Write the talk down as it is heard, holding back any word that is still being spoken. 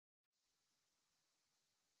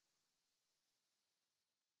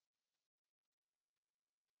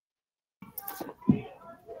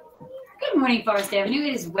Good morning, Forest Avenue.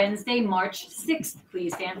 It is Wednesday, March 6th.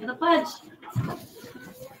 Please stand for the pledge.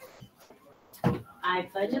 I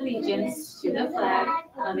pledge allegiance to the flag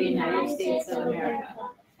of the United States of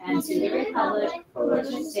America and to the republic for which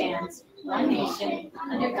it stands, one nation,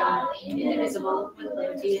 under God, indivisible, with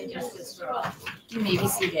liberty and justice for all. You may be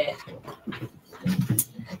seated.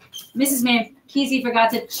 Mrs. Mankeezy forgot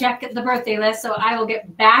to check the birthday list, so I will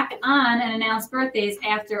get back on and announce birthdays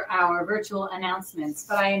after our virtual announcements.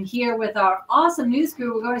 But I am here with our awesome news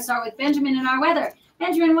crew. We're going to start with Benjamin and our weather.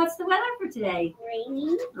 Benjamin, what's the weather for today?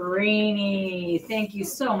 Rainy. Rainy. Thank you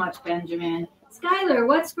so much, Benjamin. Skylar,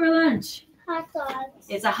 what's for lunch? Hot dogs.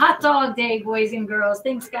 It's a hot dog day, boys and girls.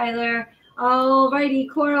 Thanks, Skylar. Alrighty,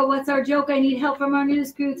 Cora, what's our joke? I need help from our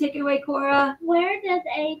news crew. Take it away, Cora. Where does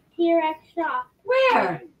a T-Rex shop?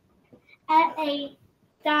 Where? At a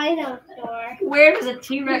dino store. Where does a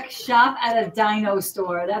T-Rex shop? At a dino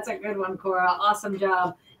store. That's a good one, Cora. Awesome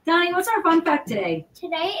job. Donnie, what's our fun fact today?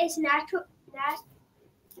 Today is National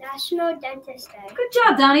Dentist Day. Good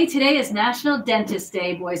job, Donnie. Today is National Dentist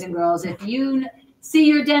Day, boys and girls. If you see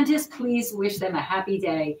your dentist, please wish them a happy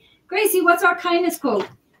day. Gracie, what's our kindness quote?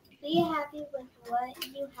 Be happy with what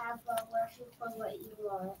you have while working for what you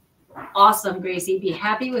want. Awesome, Gracie. Be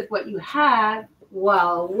happy with what you have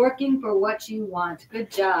while working for what you want.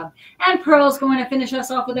 Good job. And Pearl's going to finish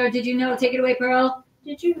us off with our Did You Know? Take it away, Pearl.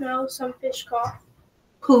 Did you know some fish cough?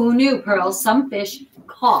 Who knew, Pearl? Some fish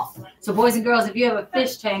cough. So, boys and girls, if you have a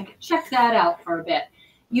fish tank, check that out for a bit.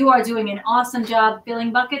 You are doing an awesome job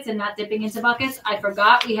filling buckets and not dipping into buckets. I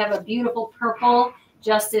forgot we have a beautiful purple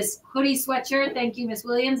Justice hoodie sweatshirt. Thank you, Miss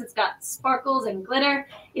Williams. It's got sparkles and glitter.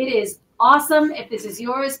 It is awesome. If this is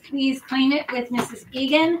yours, please claim it with Mrs.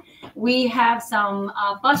 Egan. We have some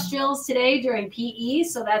bus drills today during PE,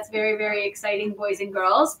 so that's very, very exciting, boys and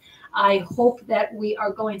girls. I hope that we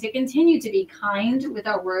are going to continue to be kind with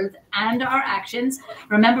our words and our actions.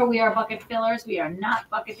 Remember, we are bucket fillers. We are not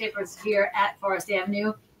bucket dippers here at Forest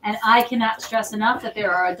Avenue. And I cannot stress enough that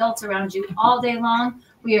there are adults around you all day long.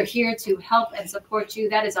 We are here to help and support you.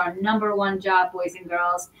 That is our #1 job, boys and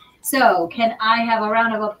girls. So can I have a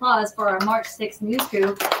round of applause for our March 6th news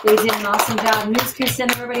crew? They did an awesome job. News crew,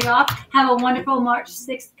 send everybody off. Have a wonderful March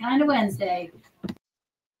 6th kind of Wednesday.